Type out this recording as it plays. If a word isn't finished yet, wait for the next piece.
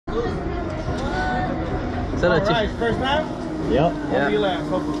Alright, first time? Yep. Yeah. Your last,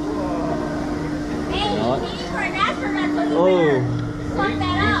 hopefully. He's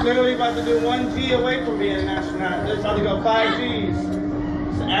literally about to do 1 G away from being an astronaut. He's about to go 5 Gs.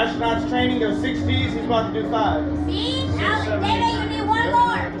 So astronauts training goes 6 Gs, he's about to do 5. See? Maybe you need 1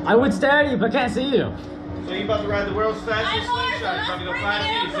 more. I would stare at you, but can't see you. So you're about to ride the world's fastest slingshot. He's about to go 5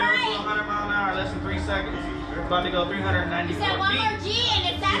 Gs, 0 to 100 mile an hour, less than 3 seconds. You're about to go 394 feet. You said 1 more G and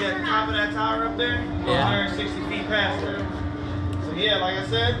it's See that top of that tower up there? Yeah. 160 feet past there. So yeah, like I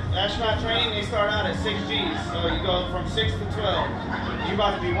said, astronaut training, they start out at 6 Gs. So you go from 6 to 12. You're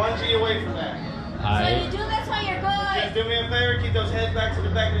about to be 1 G away from that. So you do this when you're good. Just do me a favor, keep those heads back to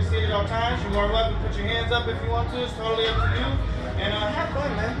the back of the seat at all times. You're more welcome to put your hands up if you want to. It's totally up to you. And have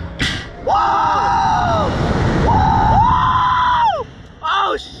fun, man. Whoa! Whoa!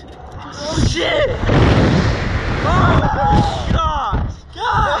 Oh shit! Oh gosh!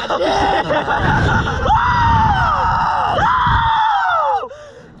 God! Whoa!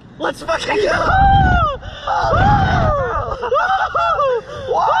 Let's fucking go!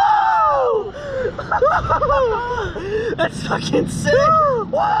 Whoa! That's fucking sick!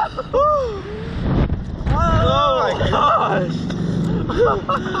 Whoa! Oh my gosh! Oh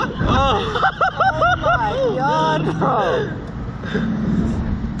my god, bro!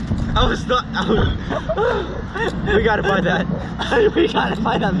 We gotta find that. We gotta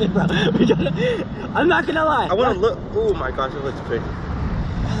find that vid, bro. I'm not gonna lie. I wanna look. Oh my gosh, it looks pretty.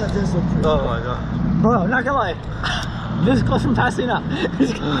 Oh, that does look pretty. Oh my god. Bro, I'm not gonna lie. This is close from passing up.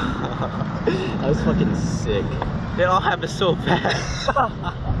 That was fucking sick. They all happen so fast.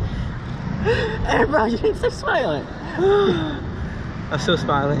 Hey, bro, you didn't stop smiling. I'm still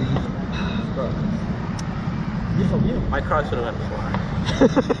smiling. Bro. Beautiful view. My car should have went before.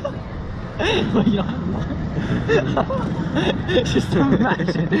 Well, you don't have one. Just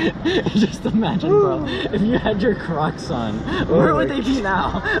imagine, bro. If you had your Crocs on, where would they be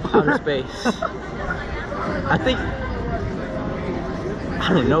now? Outer space. I think. I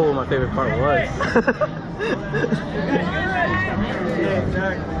don't know what my favorite part was. Yeah,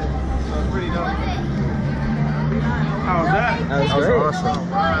 exactly. So it's pretty dope. How was that? That was awesome.